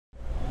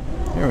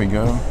There we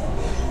go.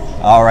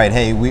 All right,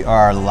 hey, we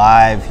are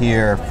live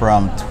here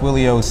from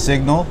Twilio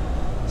Signal,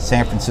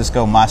 San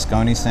Francisco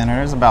Moscone Center.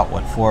 There's about,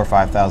 what, 4,000 or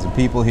 5,000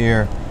 people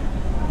here,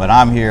 but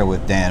I'm here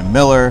with Dan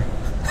Miller,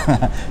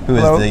 who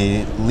Hello. is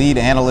the lead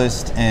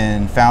analyst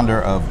and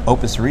founder of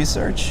Opus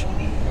Research,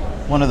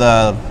 one of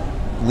the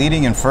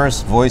leading and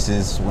first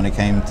voices when it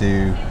came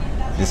to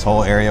this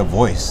whole area of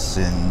voice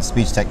and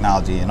speech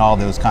technology and all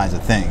those kinds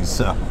of things.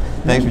 So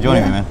thanks for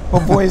joining me, man.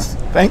 Well, voice,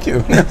 thank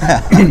you.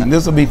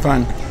 This will be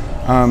fun.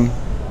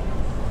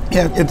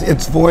 Yeah,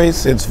 it's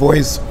voice,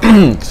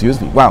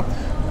 excuse me, wow.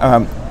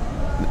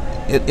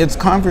 It's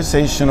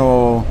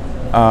conversational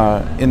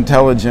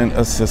intelligent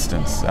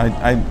assistance.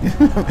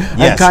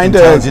 Yes, kind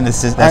of intelligent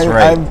assistance, that's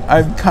right.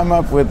 I've come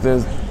up with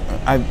this,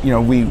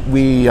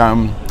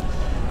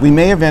 we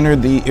may have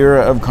entered the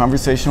era of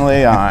conversational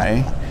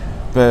AI,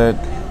 but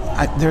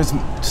there's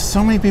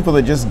so many people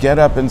that just get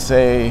up and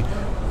say,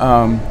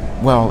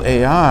 well,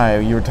 AI,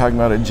 you were talking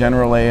about a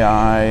general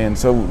AI, and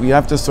so we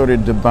have to sort of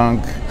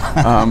debunk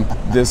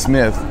this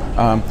myth.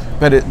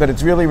 But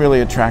it's really,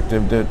 really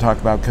attractive to talk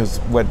about, because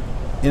what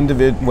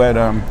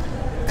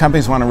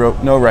companies want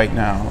to know right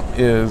now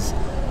is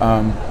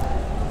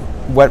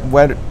what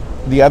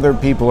the other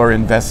people are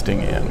investing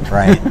in.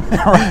 Right.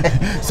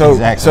 So,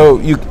 exactly. So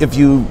if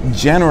you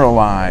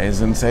generalize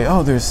and say,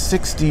 oh, there's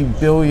 $60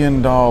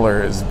 billion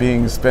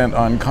being spent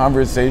on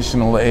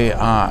conversational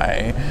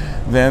AI,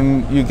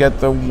 then you get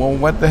the, well,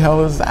 what the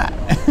hell is that?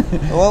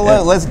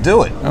 Well, let's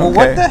do it. Okay. Well,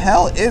 what the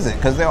hell is it?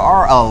 Because there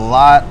are a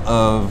lot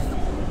of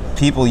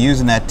people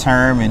using that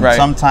term, and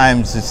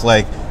sometimes it's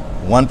like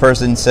one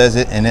person says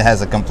it and it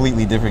has a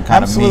completely different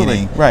kind of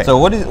meaning. Right. So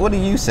what do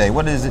you say?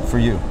 What is it for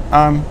you?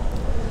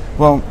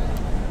 Well,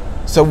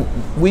 so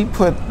we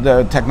put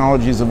the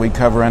technologies that we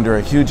cover under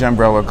a huge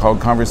umbrella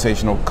called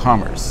conversational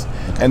commerce.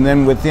 Okay. And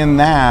then within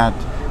that,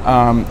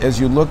 as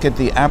you look at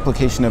the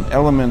application of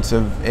elements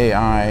of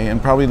AI,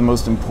 and probably the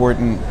most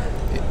important,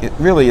 it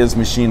really is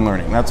machine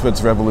learning. That's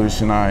what's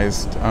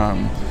revolutionized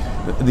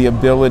the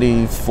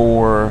ability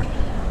for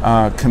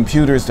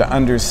computers to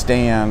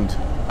understand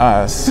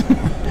us,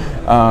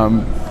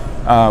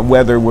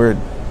 whether we're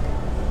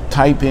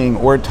typing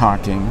or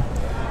talking.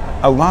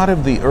 A lot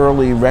of the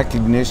early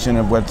recognition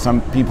of what some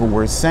people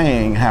were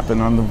saying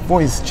happened on the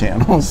voice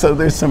channel. So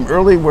there's some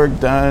early work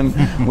done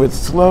with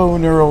slow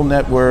neural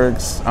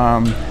networks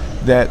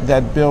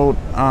that built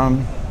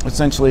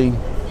essentially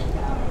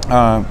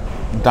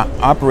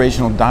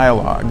operational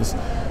dialogues.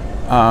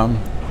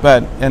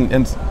 But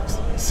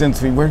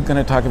since we weren't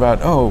going to talk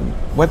about, oh,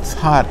 what's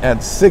hot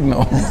at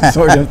Signal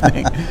sort of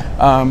thing,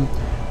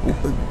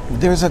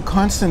 there's a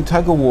constant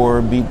tug of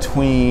war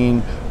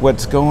between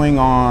what's going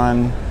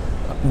on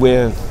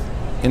with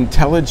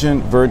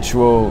intelligent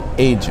virtual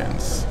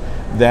agents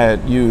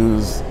that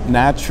use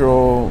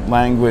natural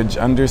language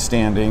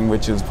understanding,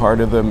 which is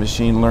part of the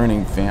machine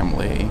learning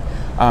family,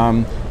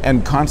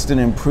 and constant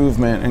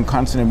improvement in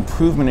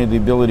the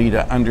ability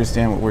to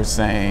understand what we're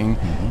saying.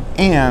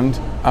 Mm-hmm. And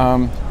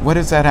what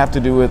does that have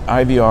to do with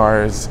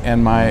IVRs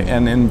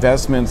and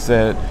investments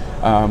that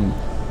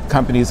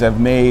companies have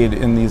made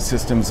in these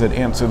systems that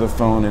answer the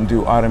phone and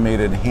do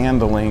automated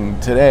handling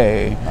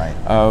today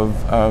of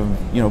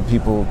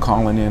people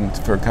calling in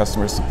for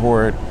customer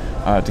support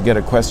to get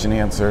a question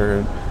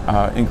answered,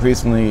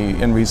 increasingly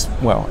in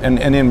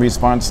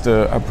response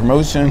to a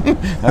promotion.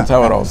 That's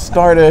how it all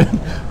started,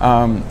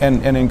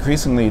 and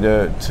increasingly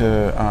to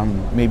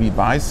maybe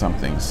buy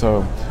something.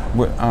 So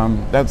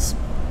that's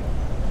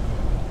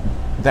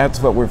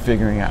what we're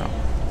figuring out.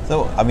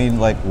 So I mean,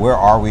 like, where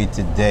are we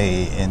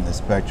today in the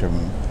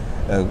spectrum?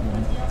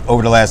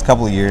 Over the last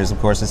couple of years, of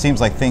course, it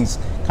seems like things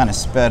kind of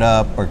sped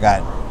up or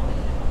got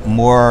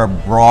more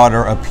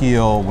broader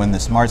appeal when the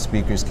smart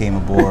speakers came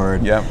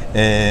aboard. Yep.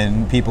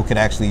 And people could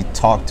actually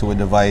talk to a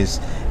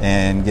device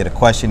and get a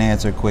question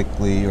answered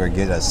quickly, or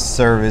get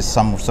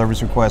some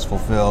service request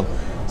fulfilled.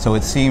 So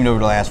it seemed over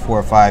the last 4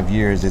 or 5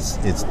 years,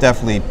 it's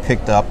definitely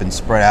picked up and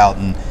spread out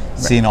and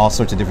seen all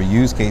sorts of different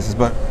use cases.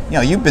 But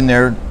you've been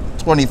there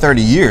 20,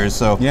 30 years,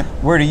 so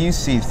where do you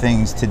see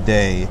things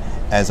today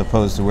as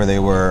opposed to where they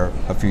were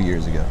a few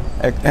years ago?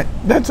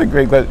 That's a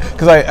great question,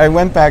 because I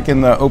went back in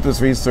the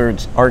Opus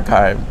Research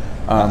archive,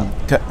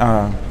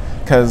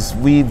 because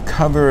we've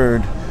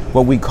covered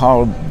what we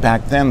called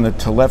back then the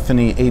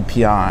telephony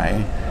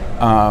API.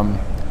 I'm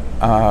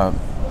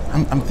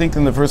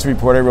thinking the first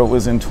report I wrote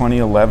was in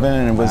 2011,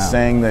 and it was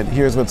saying that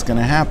here's what's going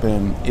to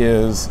happen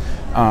is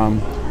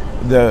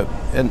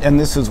and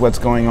this is what's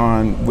going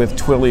on with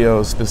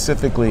Twilio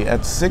specifically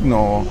at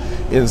Signal,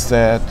 is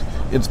that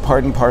it's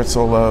part and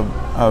parcel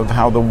of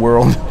how the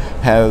world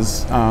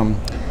has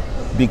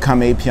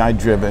become API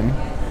driven.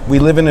 We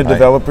live in a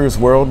developer's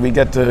world. We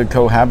get to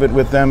cohabit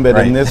with them, but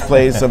in this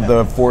place of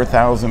the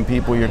 4,000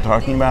 people you're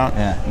talking about,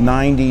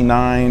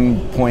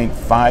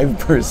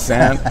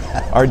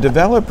 99.5% are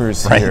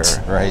developers here.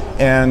 Right.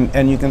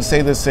 And you can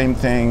say the same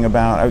thing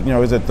about, I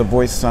was at the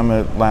Voice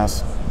Summit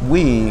last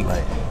week,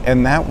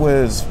 and that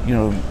was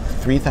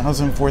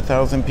 3,000,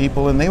 4,000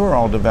 people, and they were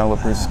all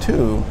developers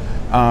too.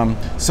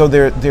 So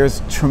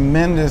there's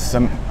tremendous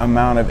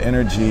amount of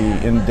energy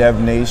in Dev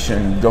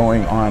Nation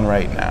going on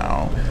right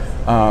now.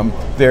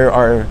 There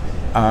are,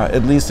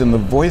 at least in the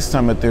Voice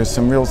Summit, there's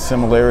some real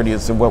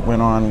similarities to what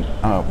went on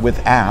with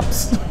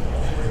apps.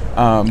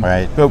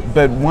 Right.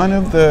 But one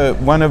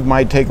of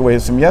my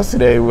takeaways from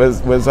yesterday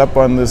was up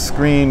on the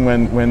screen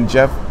when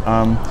Jeff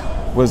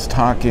was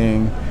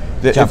talking.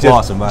 Jeff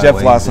Lawson, by the Jeff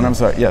way, Lawson, I'm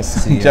sorry,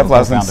 yes. CEO, Jeff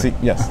Lawson, co-founder.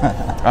 yes.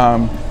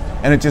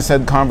 And it just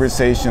said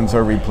conversations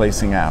are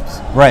replacing apps.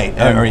 Right,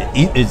 or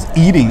it's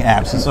eating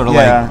apps. It's sort of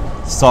like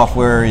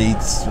software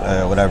eats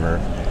whatever.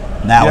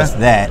 Now it's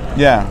that.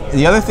 Yeah.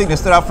 The other thing that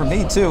stood out for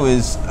me too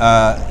is,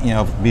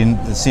 being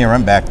the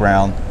CRM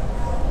background,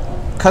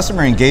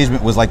 customer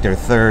engagement was like their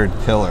third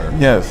pillar.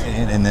 Yes.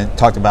 And then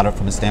talked about it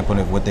from the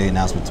standpoint of what they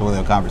announced with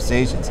Twilio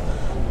Conversations.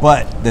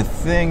 But the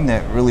thing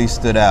that really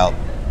stood out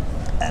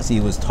as he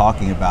was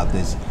talking about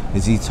this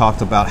is he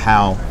talked about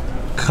how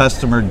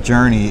customer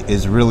journey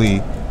is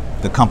really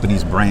the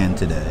company's brand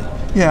today.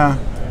 Yeah.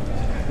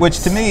 Which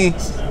to me,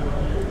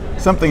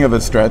 something of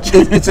a stretch.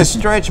 It's a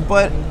stretch,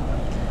 but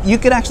you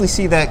could actually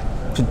see that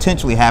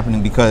potentially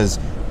happening because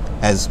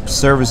as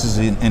services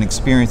and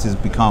experiences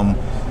become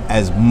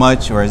as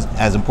much or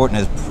as important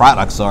as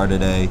products are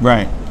today,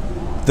 right?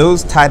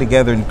 Those tie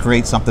together and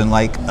create something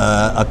like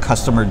a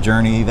customer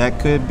journey that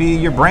could be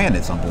your brand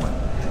at some point.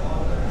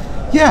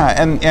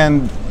 Yeah,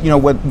 and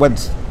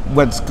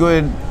what's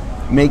good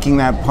making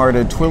that part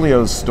of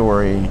Twilio's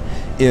story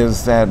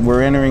is that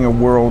we're entering a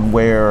world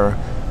where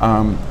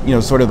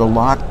sort of the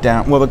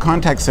lockdown. Well, the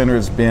contact center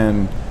has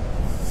been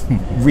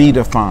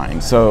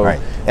redefined. So, right.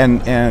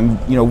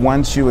 and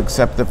once you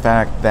accept the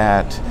fact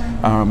that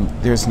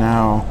there's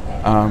now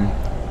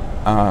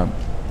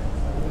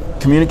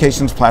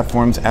communications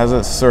platforms as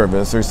a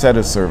service or set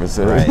of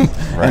services, right.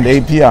 and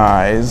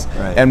APIs,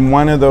 right. and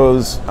one of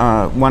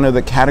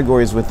the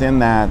categories within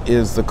that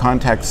is the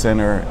contact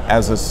center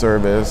as a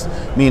service,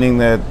 meaning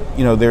that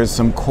there's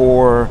some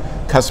core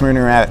customer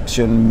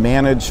interaction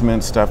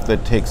management stuff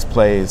that takes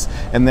place,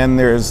 and then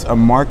there's a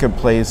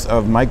marketplace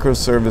of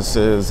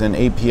microservices and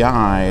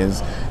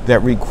APIs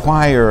that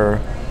require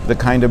the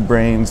kind of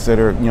brains that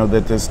are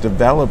that this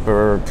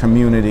developer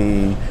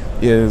community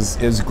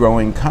is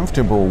growing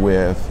comfortable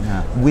with.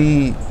 Yeah.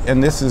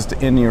 And this is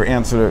in your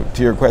answer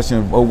to your question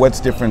of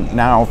what's different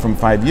now from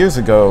 5 years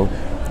ago.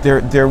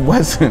 There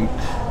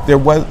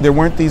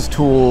weren't these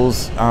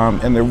tools,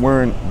 and there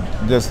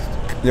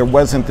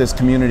wasn't this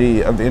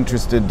community of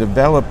interested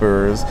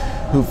developers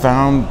who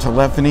found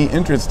telephony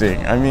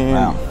interesting. I mean,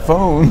 wow.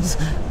 Phones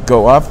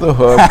go off the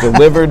hook,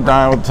 delivered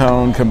dial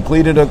tone,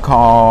 completed a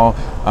call,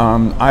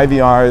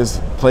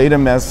 IVRs played a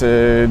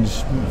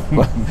message,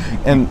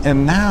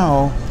 and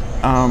now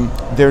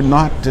they're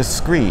not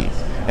discrete.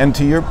 And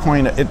to your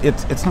point,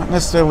 it's not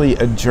necessarily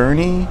a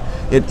journey.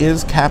 It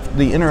is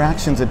the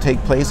interactions that take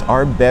place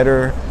are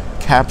better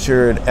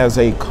captured as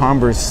a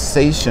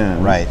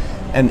conversation, right?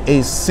 An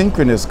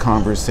asynchronous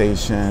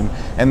conversation,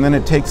 and then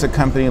it takes a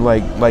company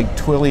like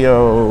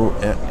Twilio,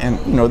 and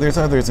there's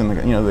others in the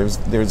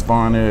there's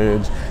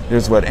Vonage,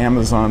 there's what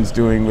Amazon's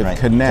doing with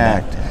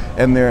Connect,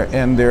 and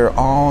they're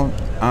all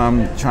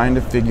trying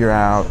to figure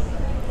out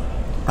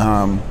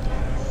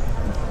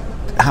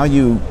how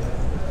you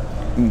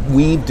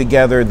weave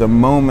together the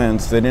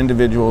moments that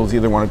individuals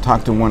either want to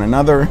talk to one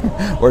another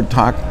or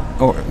talk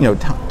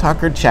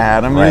or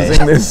chat. I'm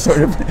using this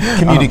sort of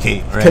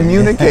communicate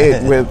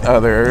with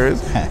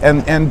others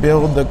and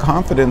build the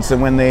confidence that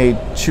when they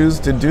choose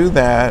to do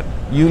that,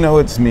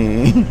 it's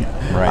me,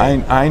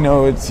 right. I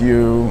know it's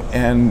you,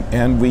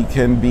 and we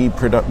can be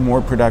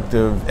more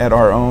productive at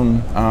our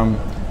own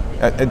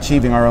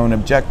achieving our own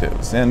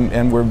objectives,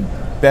 and we're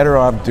better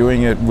off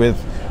doing it with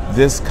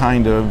this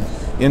kind of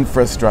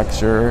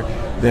infrastructure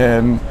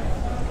than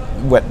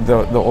what the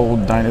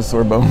old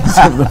dinosaur bones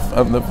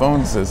of the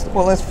phone system.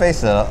 Well, let's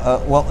face it.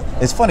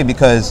 It's funny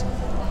because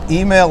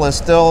email is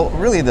still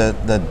really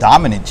the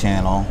dominant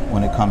channel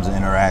when it comes to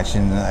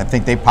interaction. I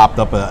think they popped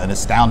up an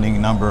astounding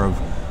number of,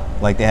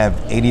 like, they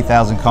have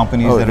 80,000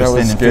 companies that are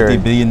sending 50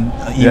 billion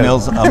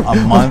emails a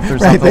month or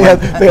something. They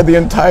had the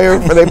entire.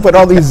 They put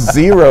all these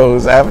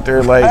zeros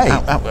after, like,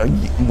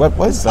 what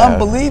was that?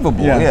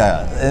 Unbelievable.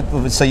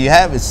 Yeah. So you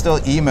have it's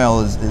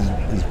email is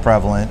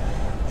prevalent.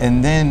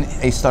 And then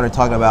they started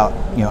talking about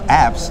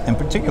apps, and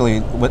particularly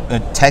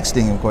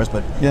texting, of course,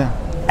 but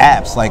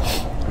apps, like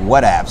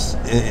what apps?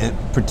 In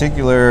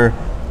particular,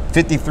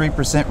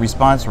 53%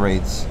 response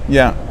rates.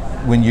 Yeah.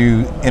 When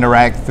you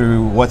interact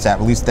through WhatsApp,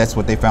 at least that's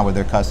what they found with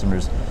their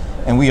customers,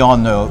 and we all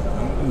know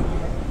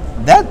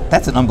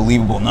that's an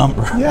unbelievable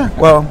number. Yeah.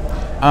 Well,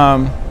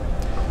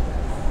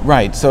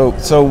 right. So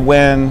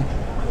when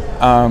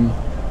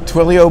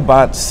Twilio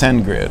bought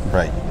SendGrid,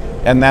 right.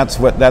 And that's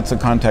the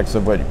context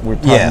of what we're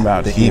talking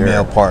about the here.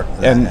 Email part.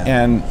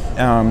 And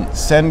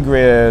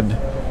SendGrid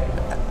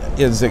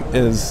is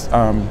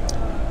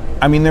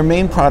their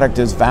main product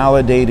is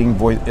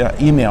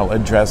validating email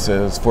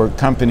addresses for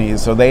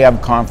companies, so they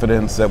have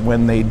confidence that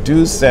when they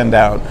do send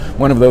out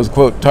one of those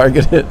quote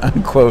targeted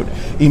unquote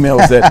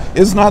emails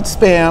is not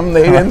spam.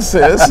 They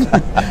insist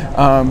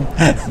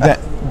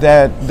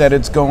that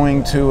it's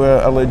going to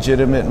a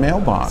legitimate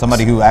mailbox.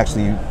 Somebody who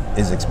actually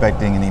is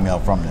expecting an email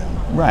from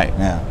them. Right.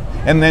 Yeah.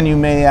 And then you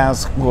may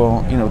ask,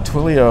 well,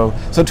 Twilio.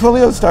 So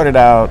Twilio started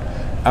out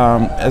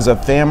as a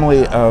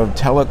family of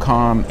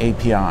telecom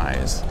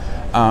APIs.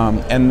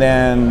 And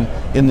then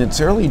in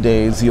its early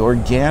days, the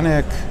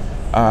organic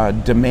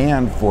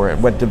demand for it,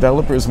 what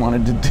developers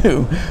wanted to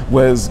do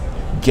was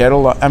get a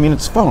lot,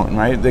 it's phone,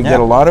 right? They get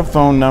a lot of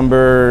phone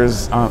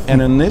numbers,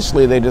 and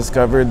initially they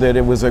discovered that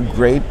it was a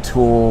great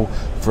tool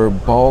for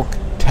bulk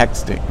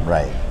texting.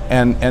 Right.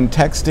 And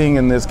texting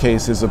in this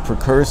case is a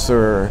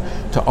precursor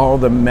to all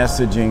the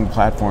messaging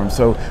platforms.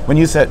 So when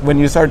you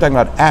started talking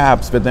about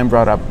apps, but then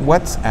brought up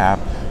WhatsApp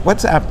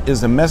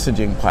is a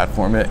messaging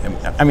platform.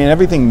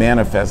 Everything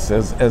manifests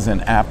as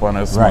an app on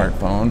a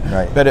smartphone.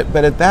 Right. But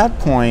at that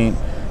point,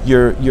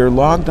 you're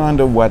logged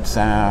onto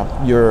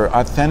WhatsApp. You're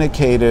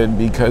authenticated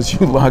because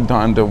you logged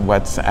onto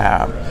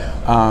WhatsApp,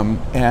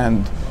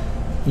 and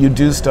you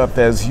do stuff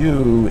as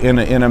you in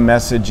a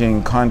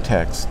messaging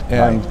context.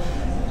 And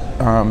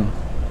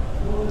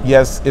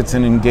yes, it's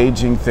an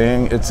engaging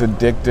thing. It's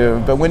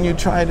addictive. But when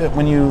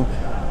you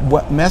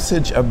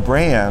message a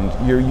brand,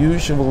 you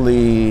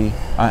usually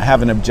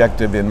have an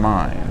objective in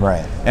mind.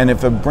 Right. And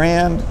if a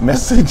brand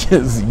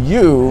messages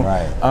you,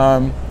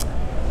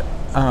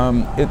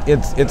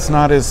 it's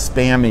not as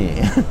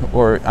spammy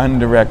or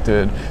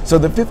undirected. So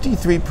the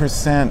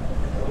 53%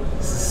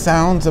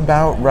 sounds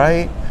about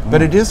right,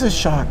 but it is a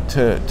shock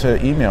to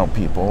email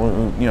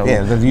people.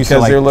 You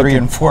said like 3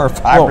 and 4 or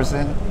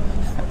 5%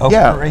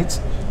 open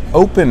rates.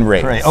 Open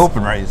rates. Right,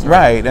 open rates.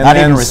 Right. And not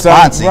even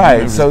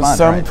responsive. So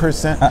some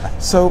percent.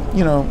 So,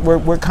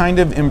 we're kind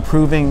of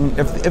improving,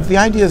 if the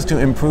idea is to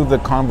improve the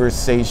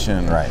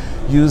conversation,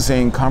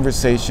 using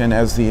conversation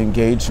as the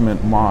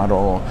engagement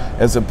model,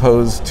 as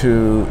opposed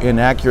to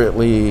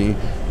inaccurately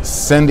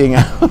sending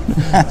out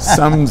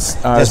some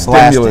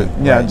stimulant.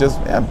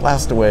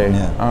 Blast away.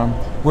 Yeah.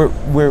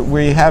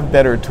 We have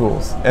better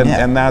tools,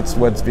 and that's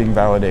what's being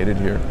validated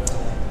here.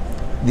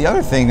 The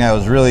other thing that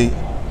was really,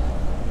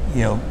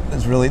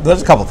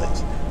 there's a couple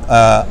things.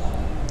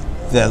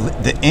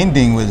 The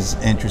ending was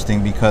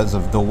interesting because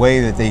of the way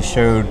that they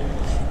showed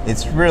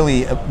it's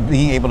really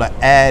being able to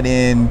add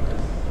in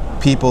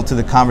people to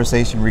the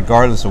conversation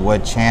regardless of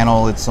what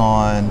channel it's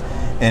on,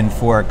 and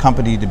for a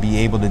company to be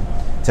able to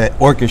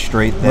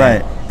orchestrate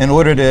that in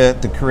order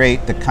to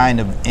create the kind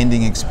of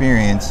ending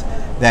experience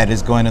that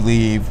is going to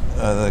leave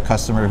the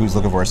customer who's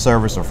looking for a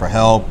service or for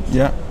help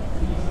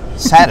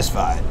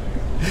satisfied.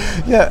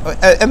 Yeah,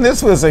 and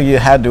this was you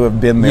had to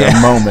have been there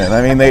moment.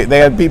 They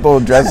had people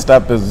dressed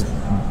up as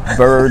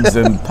birds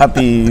and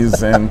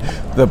puppies and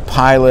the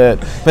pilot,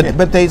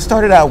 but they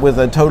started out with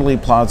a totally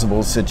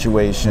plausible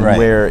situation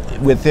where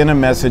within a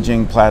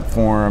messaging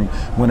platform,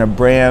 when a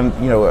brand,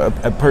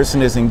 a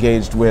person is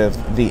engaged with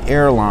the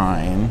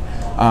airline,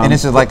 and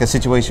this is like a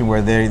situation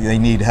where they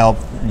need help.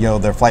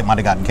 Their flight might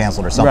have gotten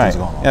canceled or something's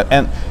going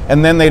on.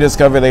 And then they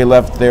discover they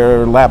left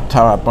their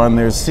laptop on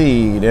their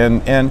seat,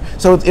 and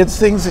so it's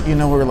things that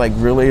are like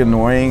really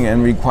annoying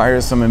and require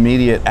some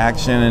immediate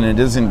action, and it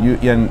isn't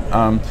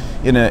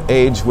in an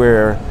age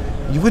where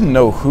you wouldn't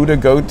know who to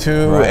go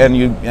to, and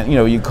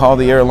you call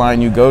the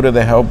airline, you go to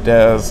the help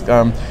desk.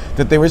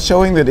 That they were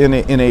showing that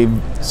in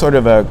a sort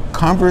of a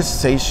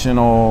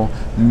conversational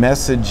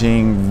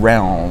messaging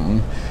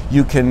realm,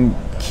 you can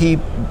keep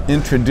you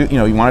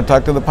want to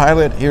talk to the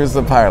pilot, here's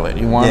the pilot.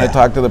 You want to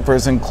talk to the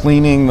person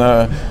cleaning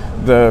the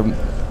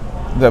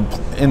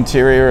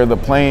interior of the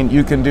plane,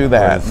 you can do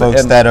that. Or the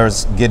folks that are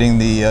getting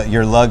the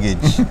your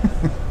luggage,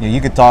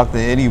 you could talk to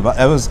anybody.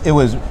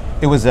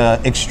 It was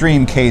an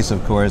extreme case,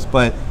 of course,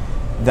 but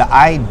the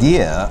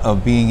idea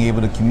of being able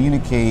to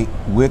communicate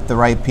with the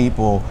right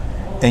people,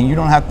 and you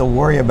don't have to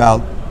worry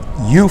about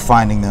you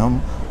finding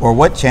them or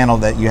what channel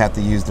that you have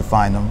to use to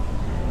find them.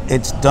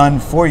 It's done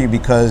for you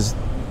because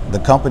the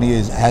company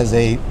has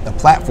a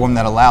platform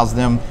that allows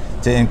them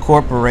to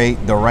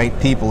incorporate the right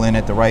people in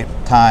at the right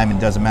time. It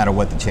doesn't matter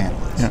what the channel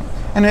is. Yeah.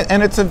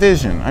 And it's a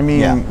vision.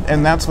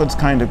 And that's what's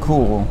kind of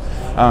cool,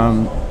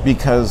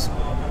 because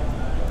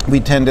we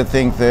tend to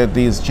think that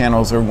these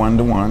channels are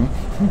one-to-one,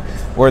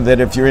 or that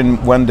if you're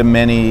in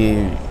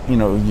one-to-many,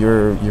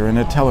 you're in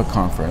a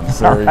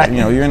teleconference, or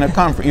you're in a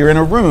conference, you're in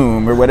a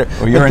room, or whatever.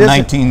 Or you're in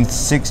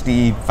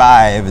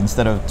 1965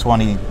 instead of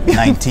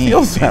 2019. It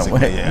feels that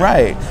way,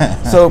 right?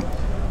 So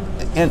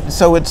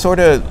it sort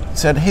of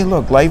said, hey,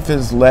 look, life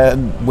is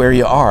led where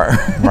you are.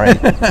 Right.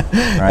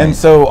 And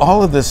so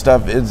all of this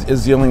stuff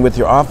is dealing with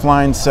your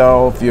offline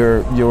self,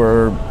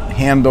 your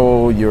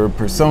handle, your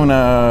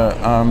persona,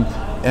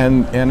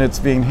 and it's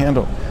being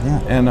handled.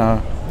 Yeah. And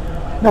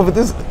no, but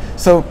this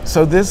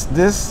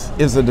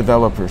is a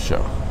developer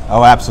show.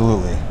 Oh,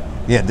 absolutely.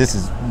 Yeah, this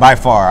is by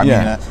far. I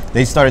mean,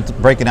 they started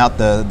breaking out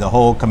the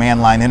whole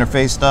command line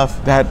interface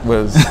stuff. That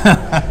was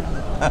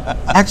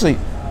actually,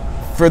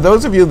 for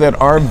those of you that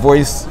are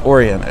voice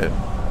oriented,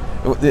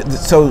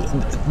 so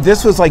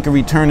this was like a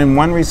return in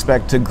one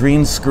respect to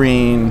green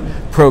screen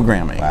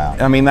programming. Wow.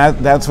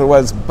 That's what it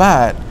was,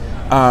 but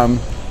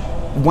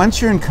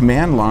once you're in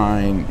command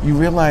line, you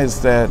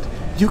realize that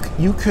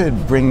you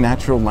could bring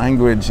natural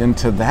language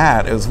into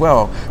that as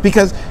well,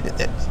 because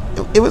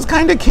it was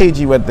kind of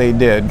cagey what they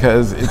did,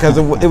 because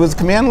it was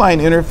command line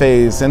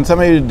interface, and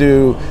somebody would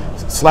do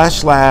 /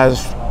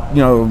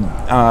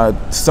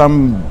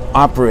 some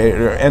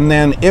operator, and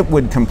then it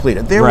would complete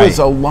it. There was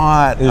a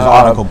lot. It was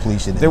auto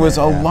completion. There was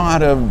a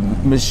lot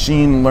of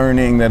machine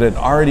learning that had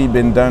already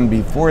been done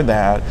before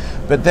that.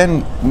 But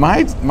then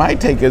my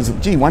take is,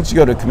 gee, once you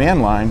go to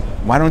command line,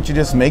 why don't you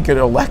just make it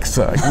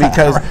Alexa?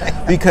 Because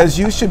because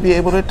you should be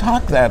able to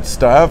talk that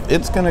stuff.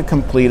 It's going to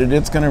complete it.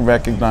 It's going to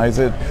recognize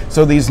it.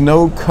 So these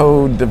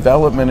no-code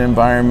development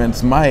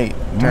environments might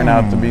turn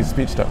out to be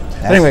speech stuff.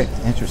 Anyway,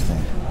 interesting.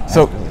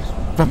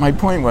 But my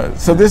point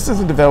was, so this is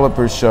a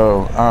developer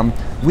show.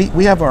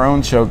 We have our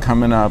own show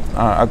coming up,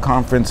 a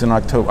conference in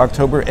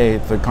October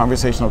 8th, the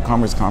Conversational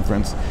Commerce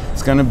Conference.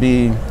 It's going to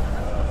be,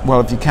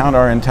 well, if you count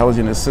our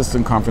Intelligent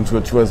Assistant Conference,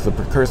 which was the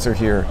precursor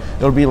here,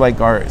 it'll be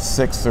like our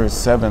 6th or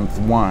 7th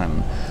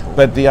one.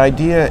 But the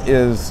idea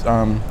is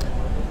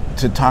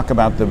to talk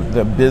about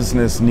the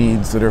business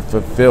needs that are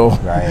fulfilled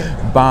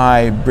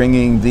by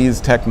bringing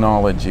these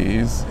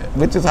technologies,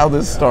 which is how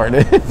this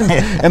started.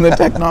 And the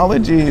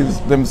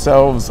technologies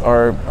themselves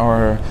are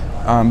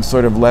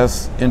sort of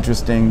less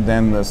interesting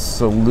than the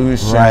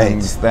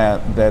solutions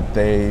that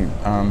they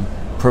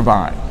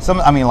provide.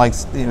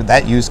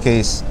 That use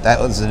case,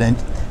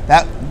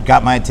 that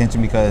got my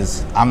attention,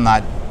 because I'm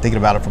not thinking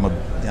about it from a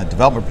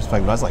developer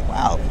perspective. I was like,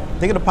 wow,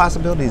 think of the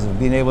possibilities of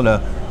being able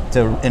to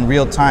in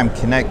real time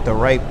connect the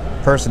right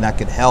person that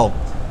could help,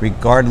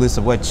 regardless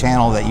of what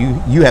channel that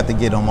you have to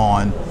get them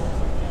on,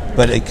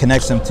 but it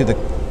connects them to the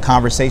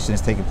conversation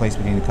that's taking place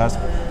between the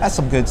customer. That's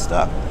some good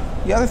stuff.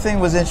 The other thing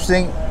was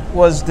interesting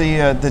was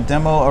the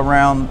demo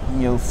around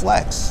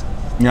Flex,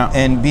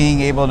 and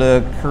being able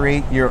to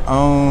create your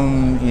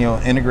own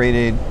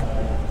integrated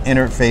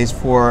interface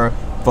for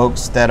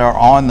folks that are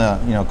on the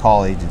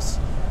call agents,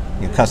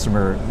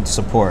 customer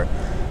support,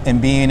 and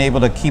being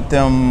able to keep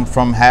them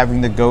from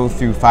having to go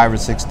through 5 or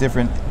 6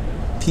 different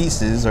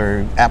pieces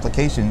or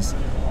applications,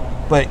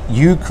 but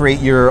you create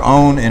your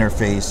own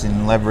interface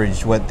and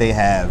leverage what they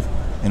have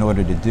in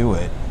order to do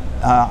it.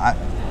 I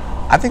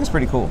think it's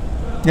pretty cool.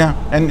 Yeah,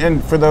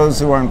 and for those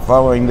who aren't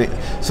following,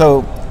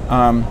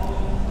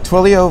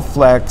 Twilio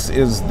Flex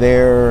is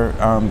their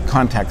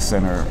contact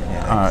center.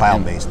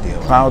 Cloud-based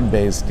deal.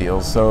 Cloud-based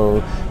deal.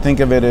 So think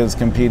of it as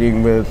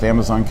competing with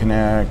Amazon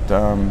Connect,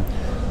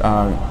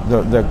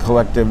 the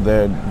collective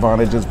that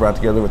Vonage has brought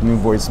together with New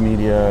Voice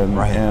Media and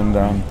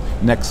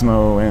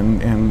Nexmo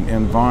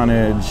and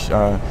Vonage,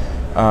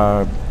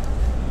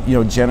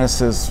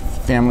 Genesis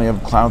family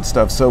of cloud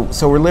stuff. So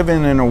we're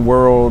living in a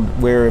world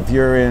where if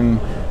you're in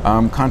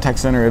contact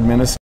center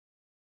administration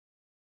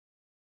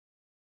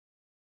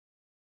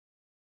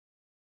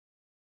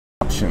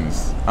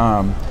options,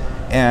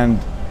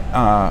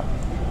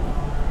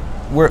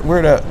 we're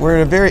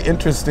at a very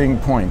interesting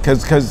point,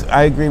 because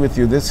I agree with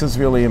you, this is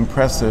really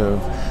impressive,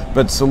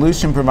 but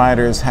solution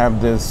providers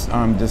have this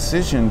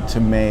decision to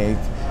make,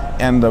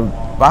 and the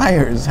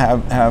buyers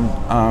have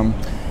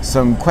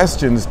some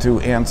questions to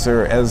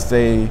answer as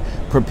they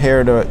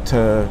prepare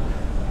to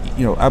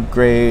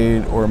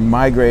upgrade or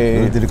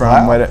migrate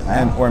from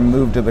or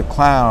move to the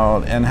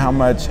cloud, and how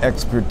much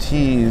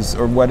expertise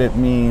or what it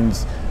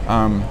means,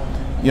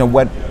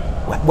 what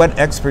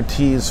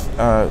expertise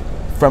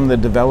from the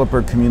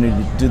developer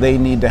community do they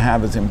need to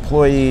have as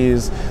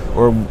employees,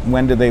 or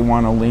when do they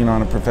want to lean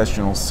on a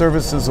professional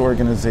services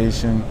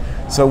organization?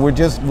 So we're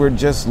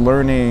just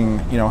learning,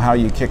 how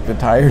you kick the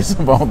tires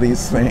of all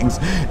these things,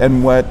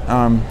 and what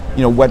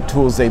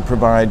tools they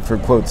provide for,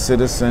 quote,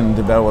 citizen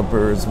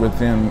developers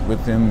within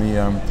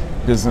the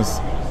business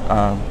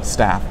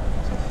staff.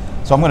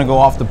 So I'm going to go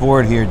off the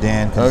board here,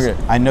 Dan, because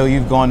I know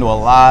you've gone to a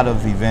lot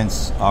of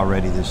events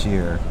already this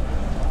year.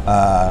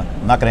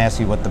 I'm not going to ask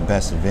you what the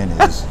best event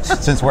is,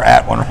 since we're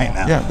at one right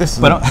now. Yeah,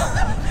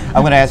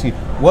 I'm going to ask you,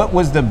 what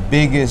was the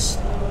biggest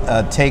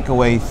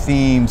takeaway,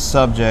 theme,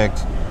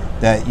 subject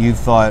that you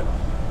thought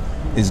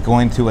is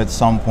going to at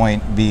some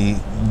point be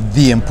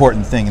the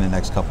important thing in the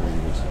next couple of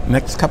years?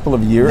 Next couple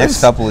of years?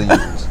 Next couple of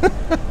years.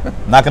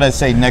 I'm not going to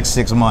say next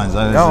 6 months.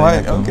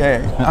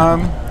 Okay.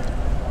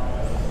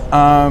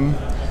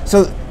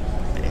 So,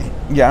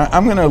 yeah,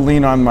 I'm going to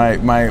lean on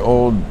my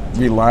old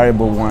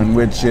reliable one,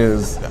 which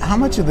is how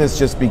much of this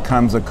just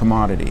becomes a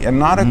commodity, and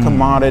not a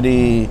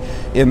commodity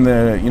in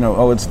the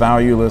it's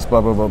valueless,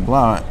 blah blah blah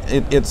blah.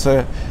 It's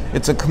a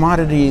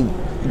commodity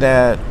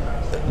that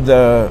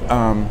the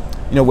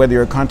whether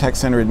you're a contact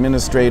center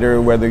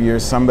administrator, whether you're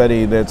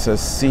somebody that's a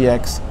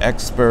CX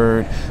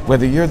expert,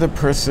 whether you're the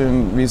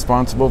person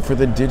responsible for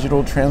the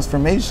digital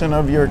transformation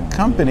of your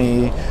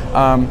company,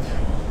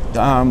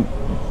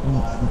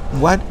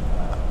 what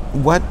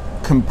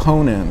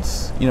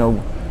components, we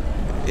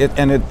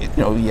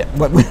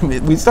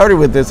started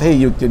with this, hey,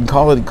 you can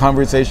call it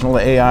conversational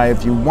AI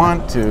if you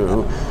want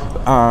to,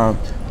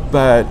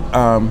 but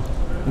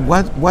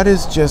what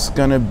is just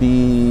going to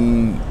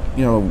be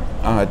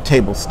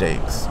table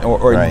stakes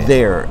or Right.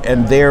 there,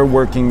 and they're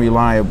working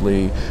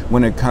reliably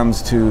when it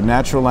comes to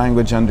natural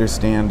language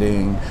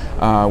understanding,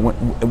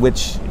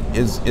 which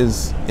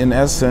is in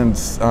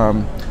essence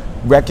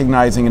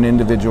recognizing an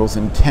individual's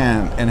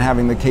intent and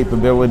having the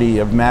capability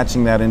of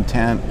matching that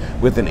intent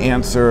with an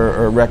answer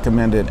or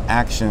recommended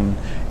action.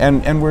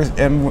 And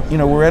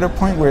we're at a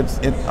point where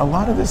a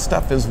lot of this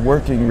stuff is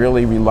working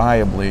really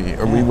reliably,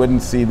 or we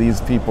wouldn't see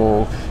these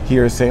people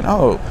here saying,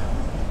 "Oh,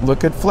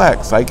 look at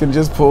Flex. I can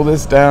just pull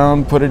this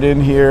down, put it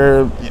in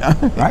here."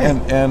 Right.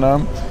 They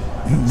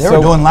So-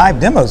 were doing live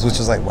demos, which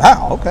is like,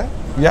 wow, okay.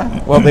 Yeah,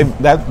 well,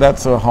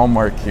 that's a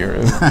hallmark here.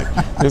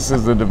 This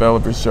is the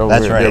developer show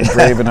That's where right. they're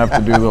brave enough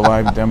to do the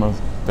live demos.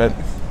 But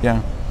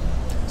yeah,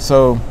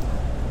 so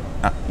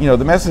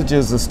the message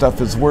is the stuff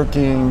is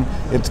working.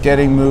 It's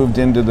getting moved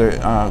into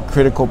the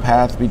critical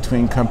path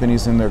between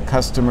companies and their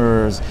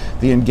customers.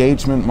 The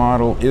engagement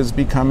model is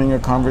becoming a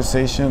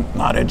conversation,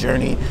 not a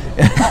journey.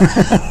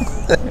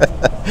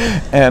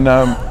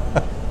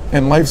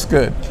 And life's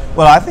good.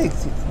 Well, I think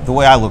the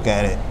way I look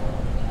at it,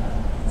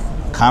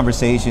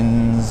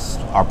 conversations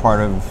are part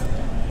of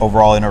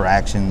overall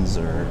interactions,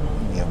 or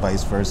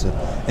vice versa.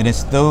 And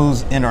it's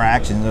those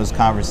interactions, those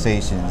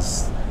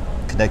conversations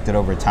connected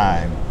over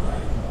time,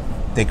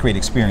 they create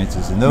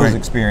experiences, and those Right.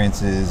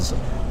 experiences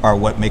are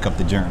what make up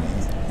the journey.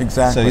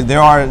 Exactly. So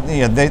there are,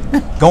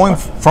 going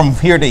from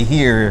here to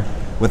here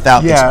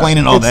without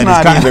explaining all it's that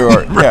not is kind either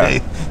of or.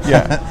 right.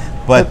 Yeah.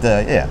 But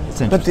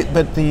it's interesting.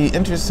 But the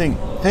interesting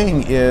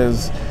thing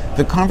is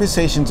the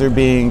conversations are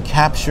being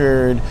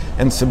captured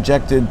and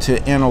subjected to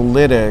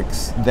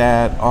analytics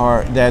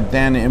that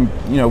then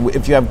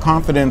if you have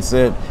confidence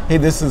that, hey,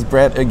 this is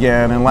Brett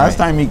again, and last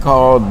Right. time he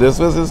called, this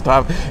was his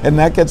top, and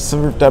that gets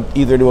served up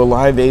either to a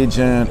live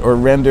agent or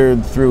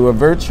rendered through a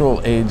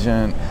virtual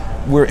agent.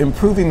 We're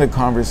improving the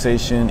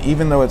conversation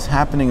even though it's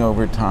happening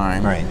over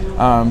time. Right.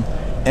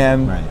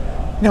 And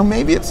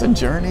maybe it's a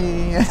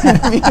journey.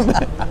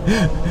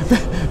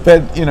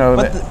 But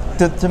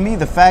to me,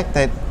 the fact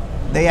that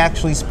they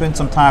actually spent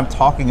some time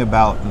talking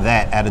about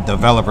that at a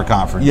developer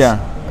conference. Yeah.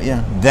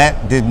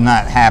 That did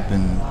not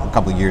happen a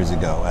couple of years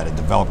ago at a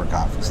developer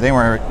conference. They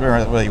weren't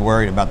really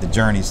worried about the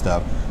journey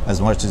stuff as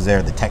much as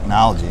they're the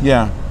technology.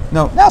 Yeah.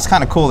 No. Now it's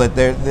kind of cool that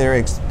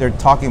they're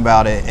talking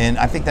about it, and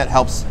I think that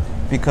helps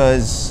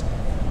because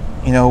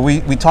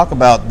we talk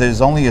about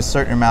there's only a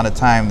certain amount of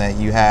time that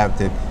you have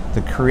to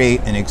create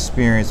an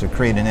experience or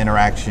create an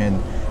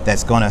interaction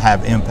that's going to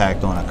have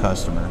impact on a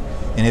customer.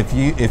 And if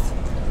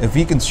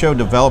you can show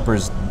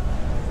developers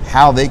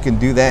how they can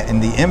do that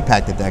and the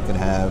impact that could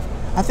have,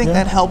 I think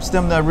that helps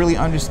them to really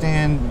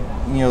understand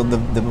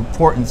the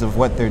importance of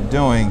what they're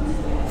doing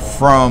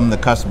from the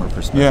customer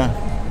perspective.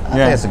 I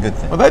think that's a good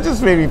thing. Well, that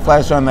just made me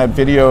flash on that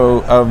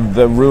video of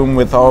the room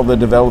with all the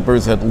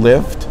developers at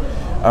Lyft.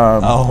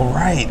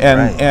 Right.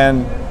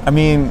 And I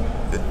mean,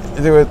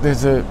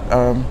 there's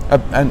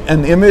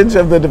an image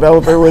of the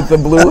developer with the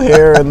blue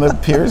hair and the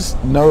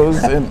pierced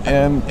nose,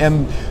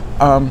 and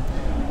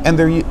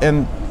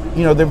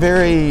they're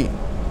very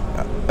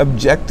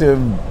objective.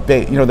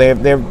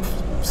 They're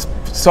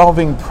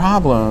solving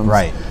problems.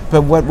 Right.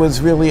 But what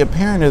was really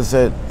apparent is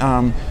that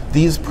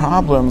these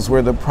problems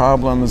were the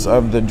problems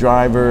of the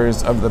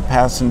drivers, of the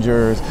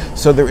passengers.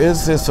 So there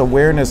is this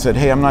awareness that,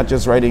 hey, I'm not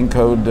just writing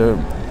code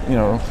to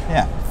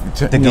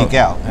geek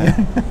out.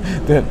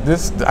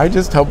 that I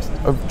just helped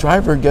a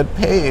driver get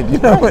paid.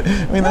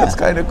 That's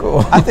kind of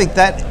cool. I think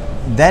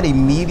that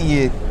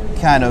immediate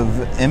kind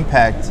of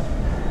impact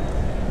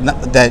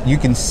that you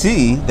can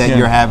see that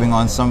you're having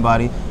on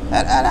somebody,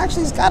 that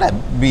actually has got to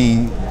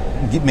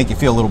make you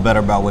feel a little better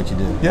about what you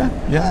do.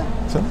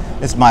 Yeah. So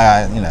it's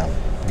my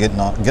getting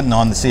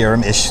on the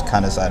CRM-ish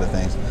kind of side of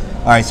things.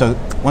 All right, so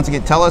once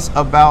again, tell us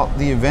about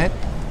the event.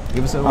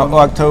 Give us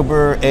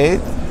October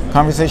 8th,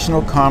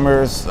 Conversational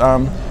Commerce.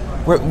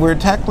 We're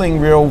tackling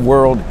real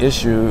world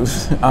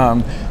issues,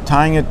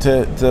 tying it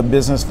to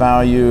business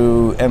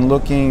value, and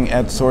looking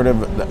at sort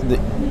of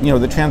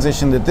the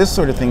transition that this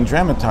sort of thing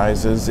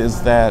dramatizes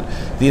is that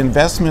the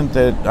investment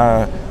that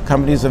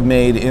companies have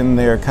made in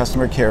their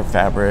customer care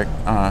fabric.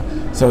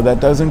 So that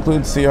does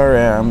include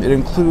CRM. It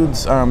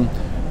includes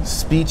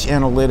speech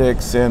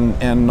analytics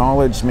and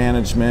knowledge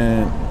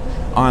management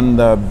on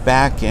the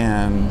back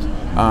end.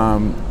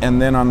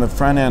 And then on the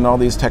front end, all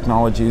these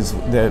technologies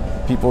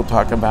that people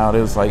talk about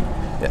is like,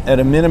 at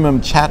a minimum,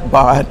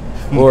 chatbot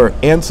or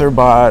answer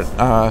bot,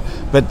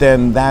 but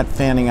then that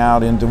fanning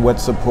out into what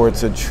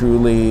supports a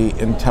truly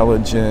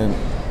intelligent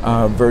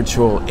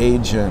virtual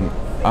agent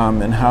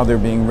and how they're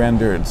being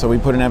rendered. So we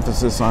put an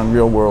emphasis on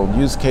real world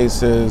use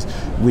cases.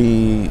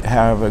 We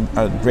have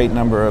a great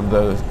number of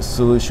the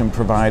solution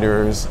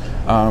providers,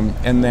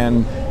 and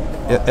then,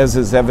 as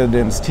is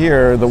evidenced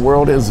here, the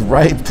world is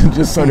ripe to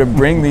just sort of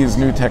bring these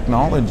new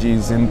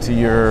technologies into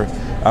your,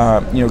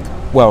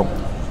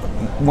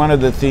 one of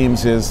the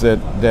themes is that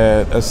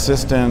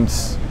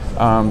assistants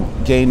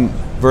gain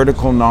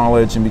vertical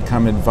knowledge and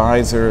become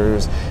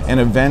advisors, and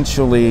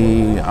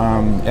eventually,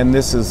 and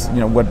this is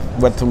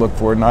what to look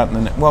for, not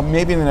in the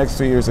maybe in the next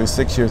 3 years or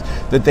 6 years,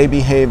 that they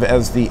behave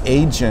as the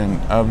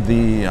agent of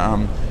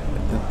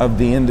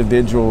the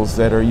individuals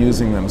that are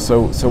using them.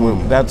 So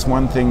that's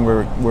one thing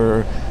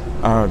we're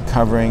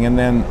covering, and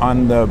then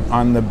on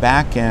the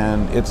back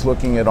end, it's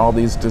looking at all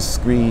these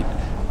discrete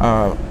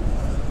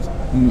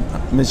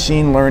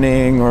machine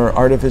learning or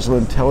artificial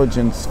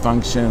intelligence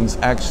functions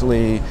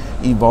actually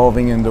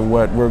evolving into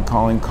what we're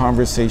calling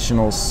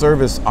conversational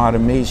service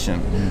automation,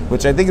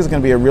 which I think is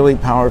going to be a really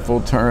powerful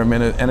term,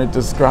 and it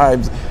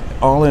describes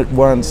all at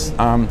once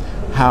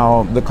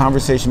how the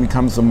conversation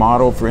becomes the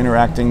model for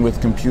interacting with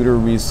computer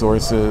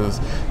resources,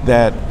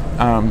 that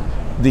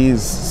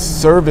these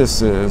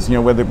services,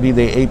 whether it be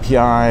the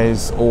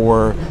APIs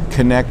or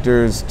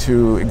connectors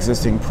to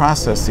existing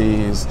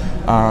processes,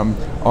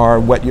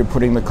 are what you're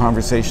putting the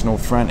conversational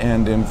front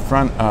end in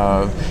front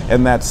of,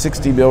 and that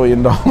 $60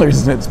 billion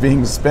that's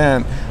being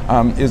spent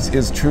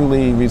is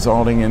truly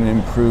resulting in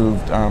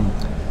improved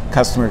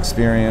customer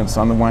experience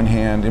on the one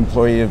hand,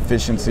 employee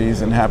efficiencies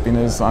and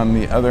happiness on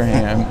the other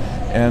hand,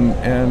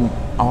 and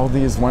all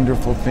these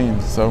wonderful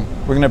themes. So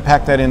we're going to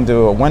pack that into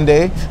a one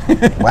day.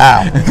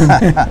 Wow.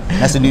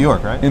 That's in New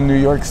York, right? In New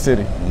York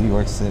City. New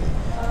York City.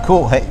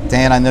 Cool. Hey,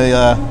 Dan, I know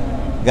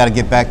you got to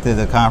get back to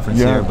the conference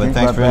here, but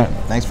thanks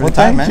for the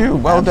time, man. Thank you.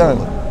 Well done.